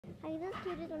Hi, this is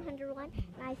Cuties 101,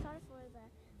 and I sorry for the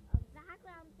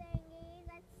background thingy.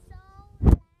 That's so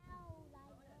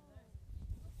loud.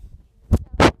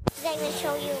 Today I'm going to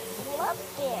show you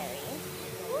Blubberry.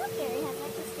 Blubberry has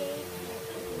actually stayed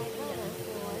with my brother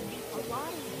for a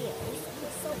lot of years.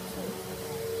 He's so cute.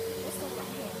 Just look at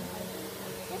him.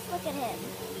 Just look at him.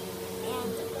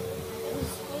 And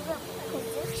his favorite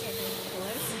position, of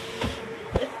course,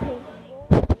 is his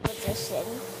roll position.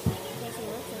 Because he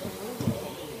looks like a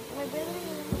blueberry. My brother named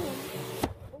him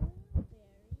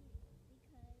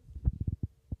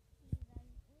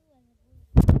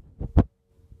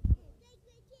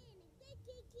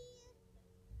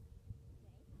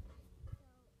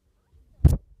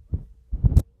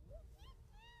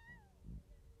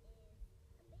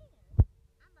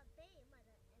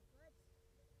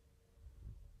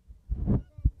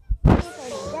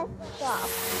Blueberry just stop,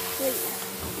 please.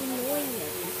 Annoying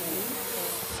everything.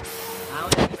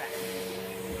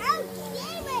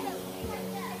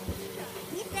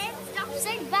 Stop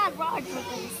saying bad words for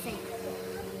goodness sake.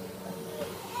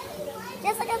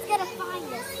 Jessica's gonna find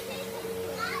us.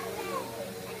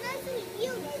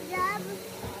 You blub.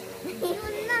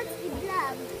 You're not the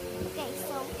blub. Okay,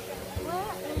 so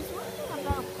there's one thing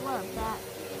about Blub that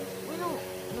we don't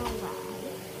know that.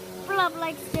 Blub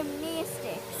likes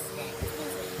gymnastics.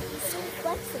 He's so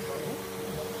flexible.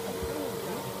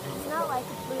 It's not like a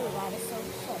blue that is so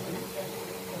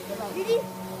shitty.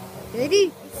 Ready?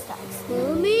 Sucks.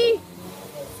 Mommy?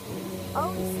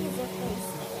 All we see is their face.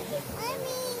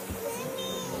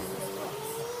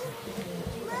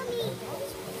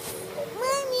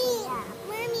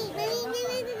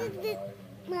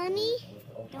 Mommy?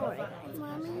 Don't worry, guys.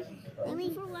 Mommy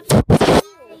for watching.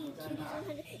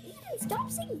 Ethan, stop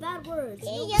saying bad words.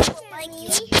 Hey, thank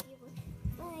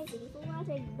you for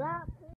watching. Bye.